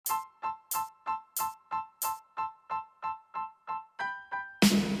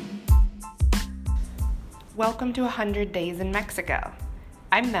Welcome to 100 Days in Mexico.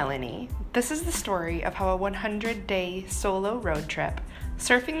 I'm Melanie. This is the story of how a 100-day solo road trip,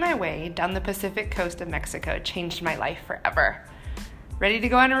 surfing my way down the Pacific coast of Mexico, changed my life forever. Ready to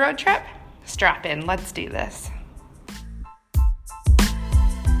go on a road trip? Strap in, let's do this.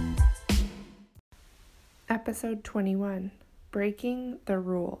 Episode 21, Breaking the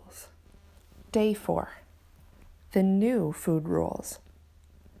Rules. Day 4, the new food rules.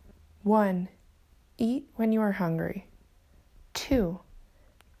 1. Eat when you are hungry. 2.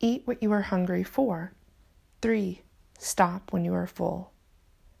 Eat what you are hungry for. 3. Stop when you are full.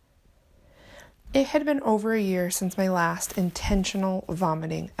 It had been over a year since my last intentional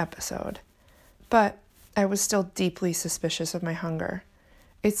vomiting episode, but I was still deeply suspicious of my hunger.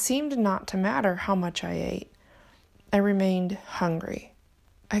 It seemed not to matter how much I ate. I remained hungry.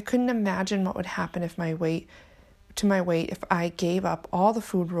 I couldn't imagine what would happen if if I gave up all the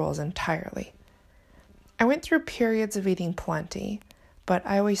food rules entirely. I went through periods of eating plenty, but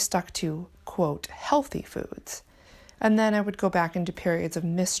I always stuck to, quote, healthy foods. And then I would go back into periods of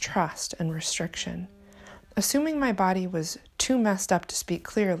mistrust and restriction. Assuming my body was too messed up to speak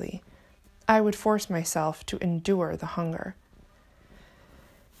clearly, I would force myself to endure the hunger.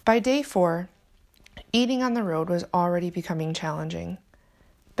 By day 4, eating on the road was already becoming challenging.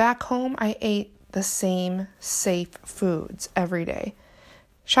 Back home, I ate the same safe foods every day.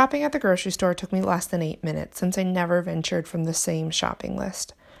 Shopping at the grocery store took me less than 8 minutes since I never ventured from the same shopping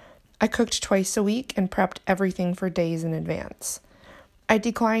list. I cooked twice a week and prepped everything for days in advance. I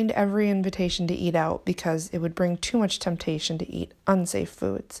declined every invitation to eat out because it would bring too much temptation to eat unsafe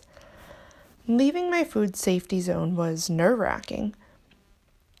foods. Leaving my food safety zone was nerve-wracking.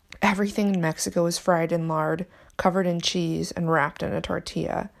 Everything in Mexico was fried in lard, covered in cheese, and wrapped in a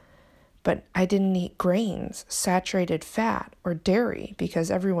tortilla. But I didn't eat grains, saturated fat, or dairy because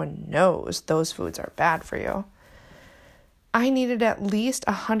everyone knows those foods are bad for you. I needed at least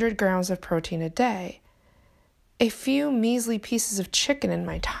 100 grams of protein a day. A few measly pieces of chicken in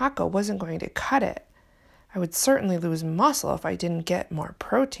my taco wasn't going to cut it. I would certainly lose muscle if I didn't get more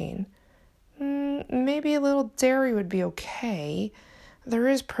protein. Maybe a little dairy would be okay. There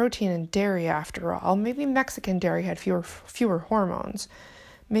is protein in dairy after all. Maybe Mexican dairy had fewer hormones.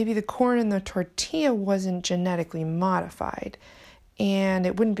 Maybe the corn in the tortilla wasn't genetically modified, and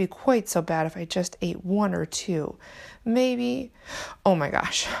it wouldn't be quite so bad if I just ate 1 or 2. Maybe, oh my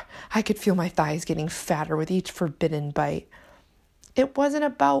gosh, I could feel my thighs getting fatter with each forbidden bite. It wasn't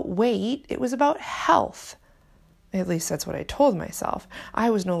about weight, it was about health. At least that's what I told myself.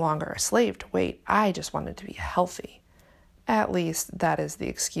 I was no longer a slave to weight, I just wanted to be healthy. At least that is the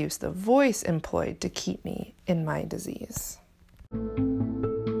excuse the voice employed to keep me in my disease.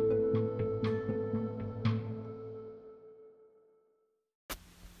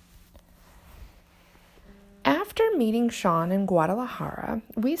 After meeting Sean in Guadalajara,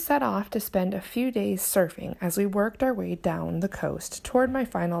 we set off to spend a few days surfing as we worked our way down the coast toward my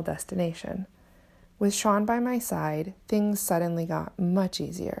final destination. With Sean by my side, things suddenly got much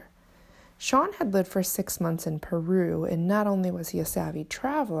easier. Sean had lived for 6 months in Peru, and not only was he a savvy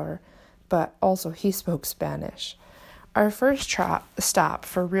traveler, but also he spoke Spanish. Our first stop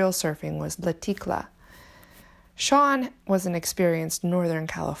for real surfing was La Ticla. Sean was an experienced Northern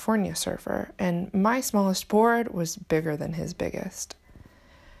California surfer, and my smallest board was bigger than his biggest.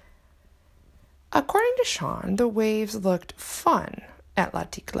 According to Sean, the waves looked fun at La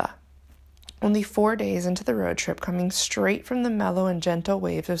Ticla. Only 4 days into the road trip, coming straight from the mellow and gentle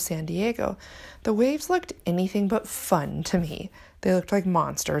waves of San Diego, the waves looked anything but fun to me. They looked like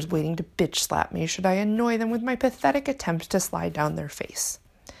monsters waiting to bitch slap me should I annoy them with my pathetic attempts to slide down their face.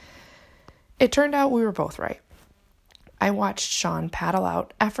 It turned out we were both right. I watched Sean paddle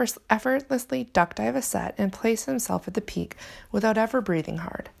out, effortlessly duck dive a set, and place himself at the peak without ever breathing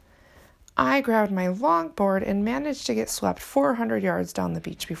hard. I grabbed my longboard and managed to get swept 400 yards down the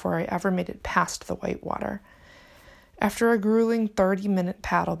beach before I ever made it past the white water. After a grueling 30-minute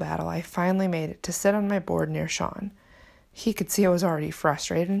paddle battle, I finally made it to sit on my board near Sean. He could see I was already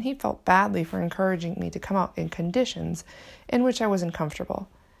frustrated, and he felt badly for encouraging me to come out in conditions in which I wasn't comfortable.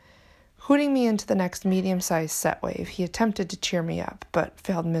 Hooting me into the next medium-sized set wave, he attempted to cheer me up, but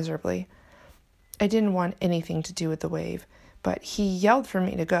failed miserably. I didn't want anything to do with the wave, but he yelled for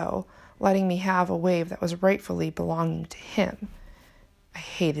me to go, letting me have a wave that was rightfully belonging to him. I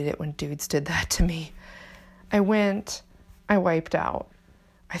hated it when dudes did that to me. I wiped out.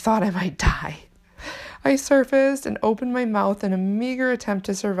 I thought I might die. I surfaced and opened my mouth in a meager attempt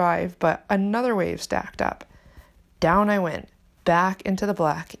to survive, but another wave stacked up. Down I went, back into the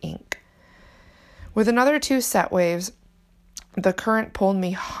black ink. With another 2 set waves, the current pulled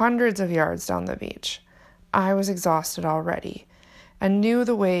me hundreds of yards down the beach. I was exhausted already and knew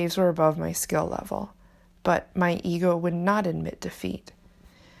the waves were above my skill level, but my ego would not admit defeat.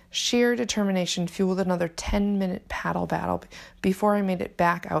 Sheer determination fueled another 10-minute paddle battle before I made it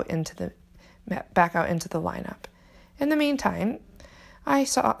back out into the lineup. In the meantime, I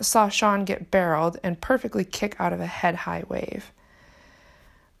saw Sean get barreled and perfectly kick out of a head-high wave.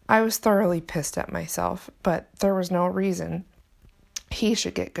 I was thoroughly pissed at myself, but there was no reason he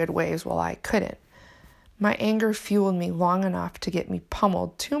should get good waves while I couldn't. My anger fueled me long enough to get me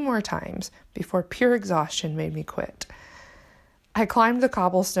pummeled 2 more times before pure exhaustion made me quit. I climbed the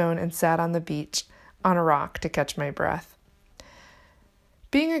cobblestone and sat on the beach on a rock to catch my breath.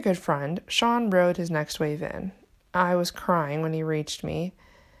 Being a good friend, Sean rode his next wave in. I was crying when he reached me.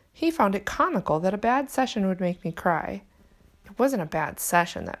 He found it comical that a bad session would make me cry. It wasn't a bad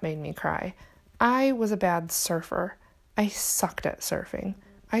session that made me cry. I was a bad surfer. I sucked at surfing.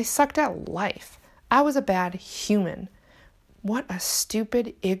 I sucked at life. I was a bad human. What a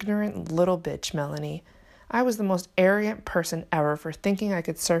stupid, ignorant little bitch, Melanie. I was the most arrogant person ever for thinking I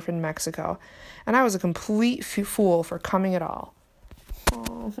could surf in Mexico, and I was a complete fool for coming at all.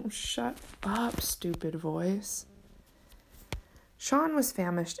 Oh, shut up, stupid voice. Sean was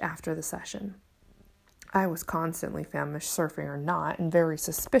famished after the session. I was constantly famished, surfing or not, and very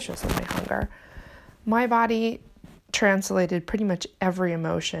suspicious of my hunger. My body translated pretty much every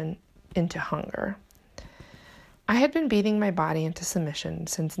emotion into hunger. I had been beating my body into submission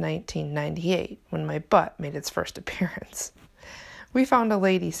since 1998, when my butt made its first appearance. We found a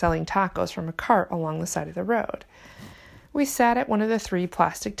lady selling tacos from a cart along the side of the road. We sat at one of the 3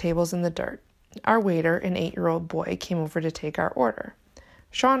 plastic tables in the dirt. Our waiter, an 8-year-old boy, came over to take our order.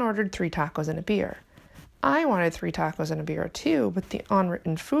 Sean ordered 3 tacos and a beer. I wanted 3 tacos and a beer too, but the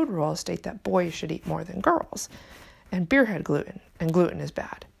unwritten food rules state that boys should eat more than girls, and beer had gluten, and gluten is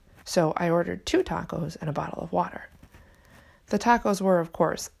bad. So I ordered 2 tacos and a bottle of water. The tacos were, of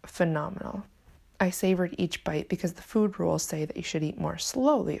course, phenomenal. I savored each bite because the food rules say that you should eat more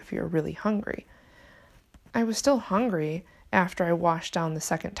slowly if you're really hungry. I was still hungry after I washed down the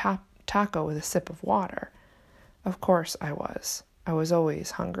second taco with a sip of water. Of course I was. I was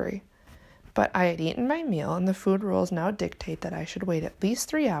always hungry. But I had eaten my meal, and the food rules now dictate that I should wait at least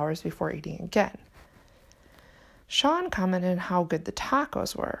 3 hours before eating again. Sean commented how good the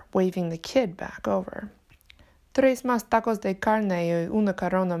tacos were, waving the kid back over. 3 más tacos de carne y una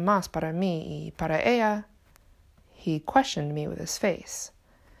corona más para mí y para ella. He questioned me with his face.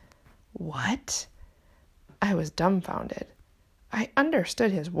 What? I was dumbfounded. I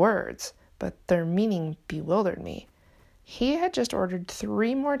understood his words, but their meaning bewildered me. He had just ordered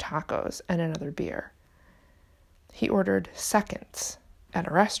 3 more tacos and another beer. He ordered seconds at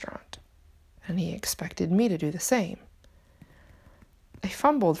a restaurant, and he expected me to do the same. I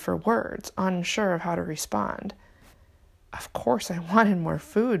fumbled for words, unsure of how to respond. Of course I wanted more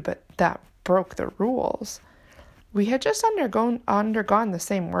food, but that broke the rules. We had just undergone the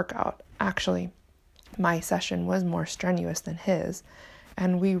same workout. Actually, my session was more strenuous than his,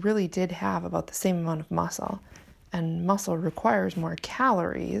 and we really did have about the same amount of muscle. And muscle requires more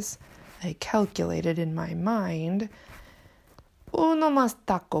calories. I calculated in my mind. Uno más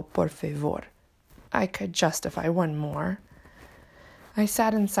taco, por favor. I could justify 1 more. I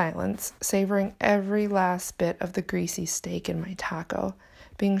sat in silence, savoring every last bit of the greasy steak in my taco,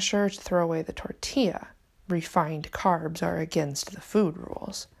 being sure to throw away the tortilla. Refined carbs are against the food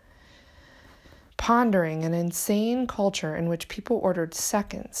rules. Pondering an insane culture in which people ordered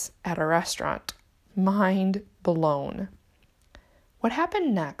seconds at a restaurant. Mind blown. What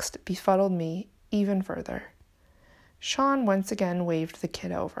happened next befuddled me even further. Sean once again waved the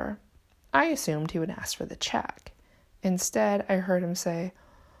kid over. I assumed he would ask for the check. Instead, I heard him say,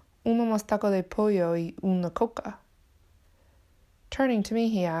 uno más taco de pollo y una coca. Turning to me,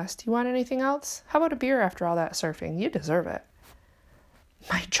 he asked, you want anything else? How about a beer after all that surfing? You deserve it.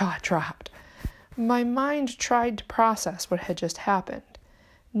 My jaw dropped. My mind tried to process what had just happened.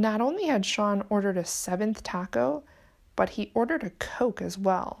 Not only had Sean ordered a 7th taco, but he ordered a Coke as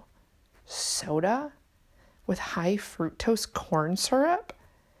well. Soda? With high fructose corn syrup?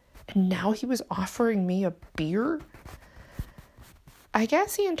 And now he was offering me a beer? I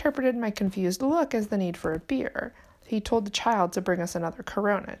guess he interpreted my confused look as the need for a beer. He told the child to bring us another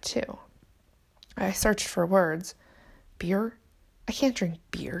Corona, too. I searched for words. Beer? I can't drink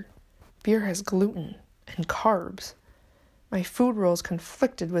beer. Beer has gluten and carbs. My food rules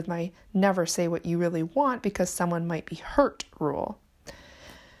conflicted with my never say what you really want because someone might be hurt rule.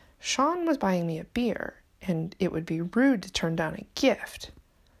 Sean was buying me a beer, and it would be rude to turn down a gift.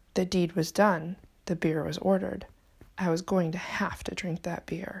 The deed was done. The beer was ordered. I was going to have to drink that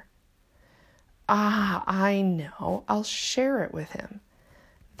beer. I know. I'll share it with him.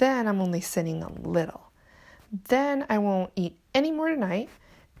 Then I'm only sinning a little. Then I won't eat any more tonight,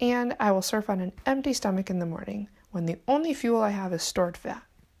 and I will surf on an empty stomach in the morning when the only fuel I have is stored fat.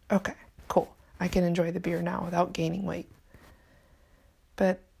 Okay, cool. I can enjoy the beer now without gaining weight.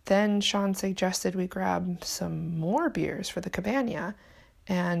 But then Sean suggested we grab some more beers for the cabana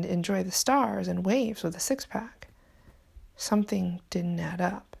and enjoy the stars and waves with a six-pack. Something didn't add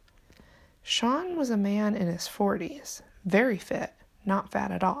up. Sean was a man in his 40s, very fit, not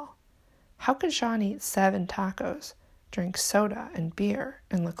fat at all. How could Sean eat 7 tacos, drink soda and beer,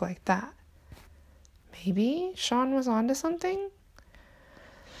 and look like that? Maybe Sean was onto something?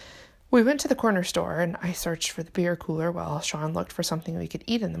 We went to the corner store, and I searched for the beer cooler while Sean looked for something we could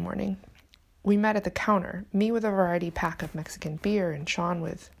eat in the morning. We met at the counter, me with a variety pack of Mexican beer, and Sean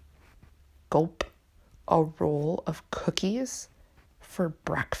with, gulp, a roll of cookies for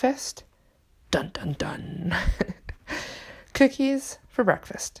breakfast. Dun, dun, dun. Cookies for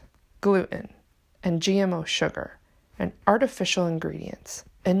breakfast, gluten, and GMO sugar, and artificial ingredients,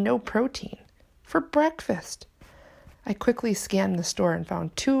 and no protein for breakfast. I quickly scanned the store and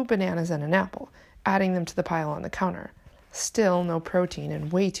found 2 bananas and an apple, adding them to the pile on the counter. Still no protein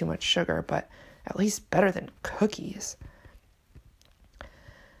and way too much sugar, but at least better than cookies.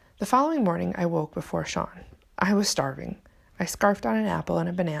 The following morning, I woke before Sean. I was starving. I scarfed on an apple and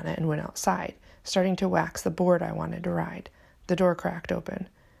a banana and went outside, starting to wax the board I wanted to ride. The door cracked open.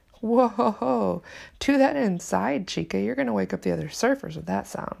 Whoa, do that inside, Chica. You're going to wake up the other surfers with that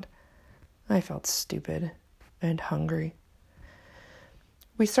sound. I felt stupid and hungry.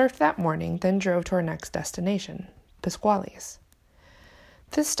 We surfed that morning, then drove to our next destination, Pasquale's.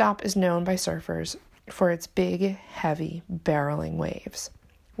 This stop is known by surfers for its big, heavy, barreling waves.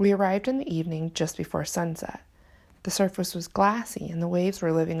 We arrived in the evening just before sunset. The surface was glassy and the waves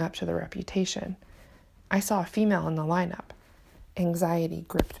were living up to their reputation. I saw a female in the lineup. Anxiety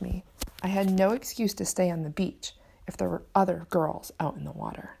gripped me. I had no excuse to stay on the beach if there were other girls out in the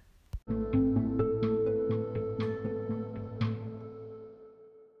water.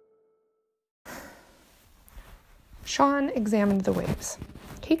 Sean examined the waves.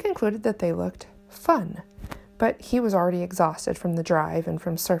 He concluded that they looked fun, but he was already exhausted from the drive and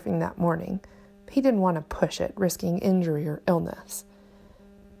from surfing that morning. He didn't want to push it, risking injury or illness.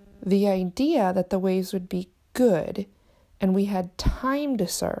 The idea that the waves would be good and we had time to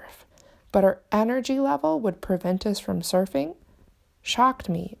surf, but our energy level would prevent us from surfing, shocked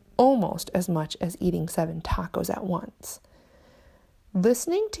me almost as much as eating 7 tacos at once.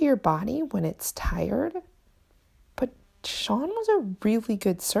 Listening to your body when it's tired? But Sean was a really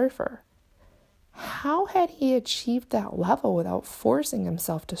good surfer. How had he achieved that level without forcing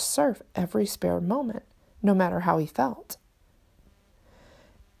himself to surf every spare moment, no matter how he felt?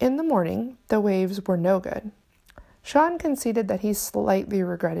 In the morning, the waves were no good. Sean conceded that he slightly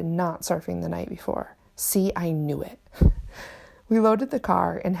regretted not surfing the night before. See, I knew it. We loaded the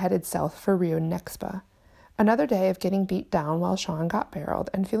car and headed south for Rio Nexpa. Another day of getting beat down while Sean got barreled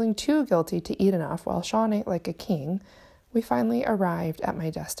and feeling too guilty to eat enough while Sean ate like a king, we finally arrived at my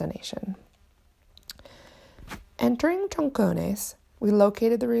destination. Entering Toncones, we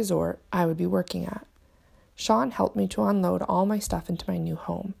located the resort I would be working at. Sean helped me to unload all my stuff into my new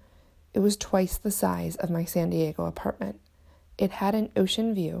home. It was twice the size of my San Diego apartment. It had an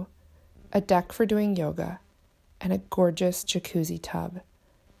ocean view, a deck for doing yoga, and a gorgeous jacuzzi tub.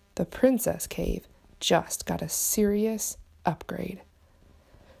 The Princess Cave just got a serious upgrade.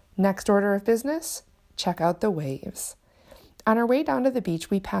 Next order of business, check out the waves. On our way down to the beach,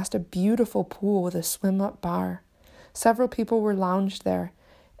 we passed a beautiful pool with a swim-up bar. Several people were lounged there.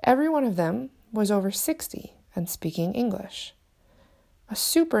 Every one of them was over 60 and speaking English. A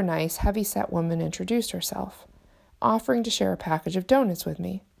super nice, heavy-set woman introduced herself, offering to share a package of donuts with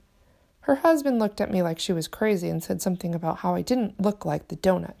me. Her husband looked at me like she was crazy and said something about how I didn't look like the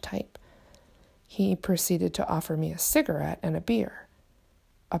donut type. He proceeded to offer me a cigarette and a beer,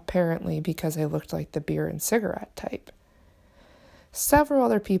 apparently because I looked like the beer and cigarette type. Several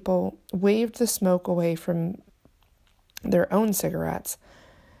other people waved the smoke away from their own cigarettes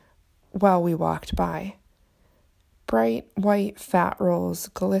while we walked by. Bright white fat rolls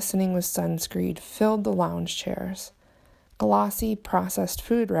glistening with sunscreen filled the lounge chairs. Glossy processed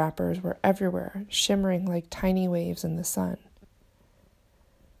food wrappers were everywhere, shimmering like tiny waves in the sun.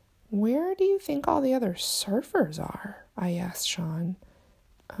 Where do you think all the other surfers are? I asked Sean.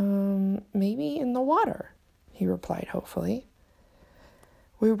 Maybe in the water, he replied hopefully.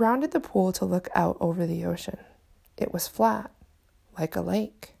 We rounded the pool to look out over the ocean. It was flat, like a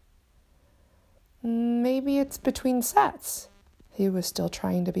lake. Maybe it's between sets. He was still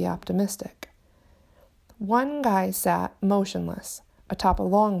trying to be optimistic. One guy sat motionless atop a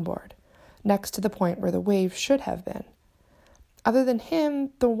longboard, next to the point where the wave should have been. Other than him,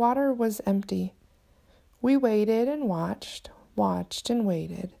 the water was empty. We waited and watched and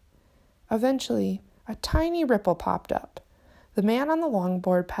waited. Eventually, a tiny ripple popped up. The man on the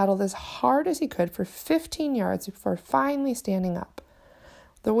longboard paddled as hard as he could for 15 yards before finally standing up.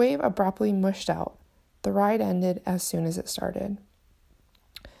 The wave abruptly mushed out. The ride ended as soon as it started.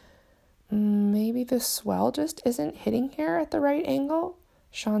 Maybe the swell just isn't hitting here at the right angle,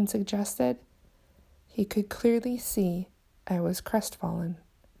 Sean suggested. He could clearly see I was crestfallen.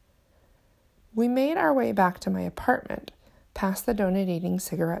 We made our way back to my apartment, past the donut-eating,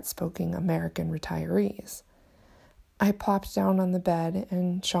 cigarette-smoking American retirees. I plopped down on the bed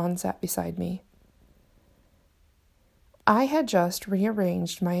and Sean sat beside me. I had just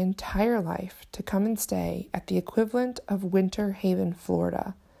rearranged my entire life to come and stay at the equivalent of Winter Haven,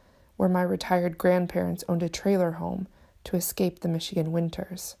 Florida, where my retired grandparents owned a trailer home to escape the Michigan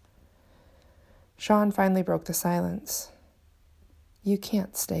winters. Sean finally broke the silence. You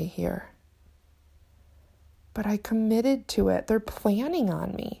can't stay here. But I committed to it. They're planning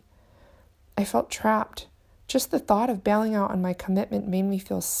on me. I felt trapped. Just the thought of bailing out on my commitment made me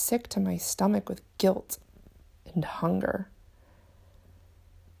feel sick to my stomach with guilt and hunger.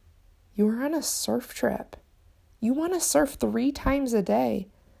 You were on a surf trip. You want to surf 3 times a day.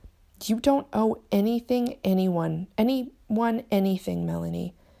 You don't owe anything, anyone anything,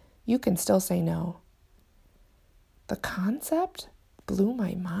 Melanie. You can still say no. The concept blew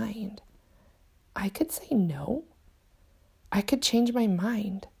my mind. I could say no. I could change my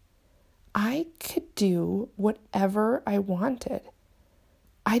mind. I could do whatever I wanted.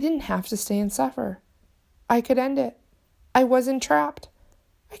 I didn't have to stay and suffer. I could end it. I wasn't trapped.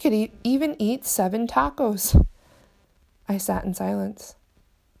 I could even eat 7 tacos. I sat in silence.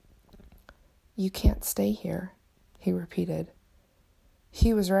 You can't stay here, he repeated.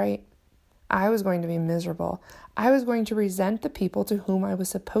 He was right. I was going to be miserable. I was going to resent the people to whom I was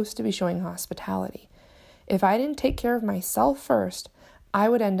supposed to be showing hospitality. If I didn't take care of myself first, I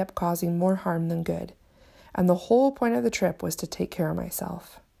would end up causing more harm than good. And the whole point of the trip was to take care of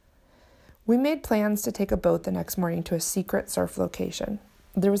myself. We made plans to take a boat the next morning to a secret surf location.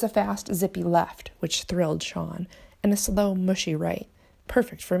 There was a fast, zippy left, which thrilled Sean, and a slow, mushy right.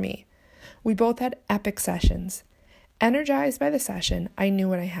 Perfect for me. We both had epic sessions. Energized by the session, I knew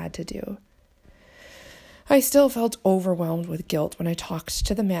what I had to do. I still felt overwhelmed with guilt when I talked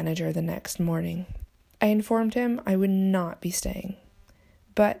to the manager the next morning. I informed him I would not be staying.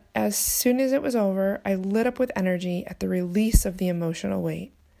 But as soon as it was over, I lit up with energy at the release of the emotional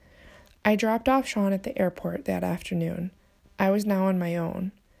weight. I dropped off Sean at the airport that afternoon. I was now on my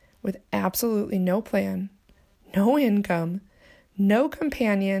own, with absolutely no plan, no income, no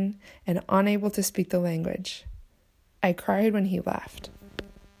companion, and unable to speak the language. I cried when he left,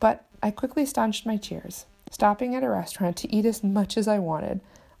 but I quickly staunched my tears, stopping at a restaurant to eat as much as I wanted,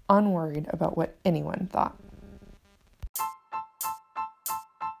 unworried about what anyone thought.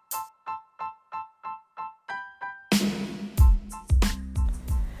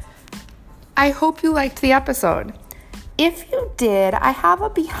 I hope you liked the episode. If you did, I have a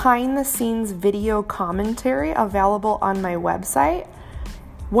behind-the-scenes video commentary available on my website,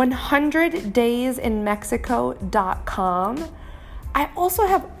 100daysinmexico.com. I also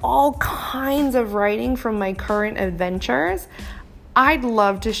have all kinds of writing from my current adventures. I'd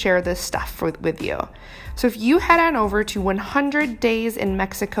love to share this stuff with you. So if you head on over to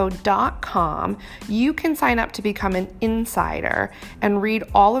 100daysinmexico.com, you can sign up to become an insider and read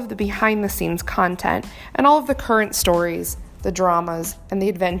all of the behind-the-scenes content and all of the current stories, the dramas, and the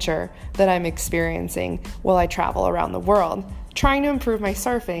adventure that I'm experiencing while I travel around the world, trying to improve my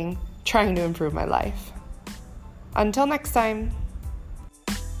surfing, trying to improve my life. Until next time.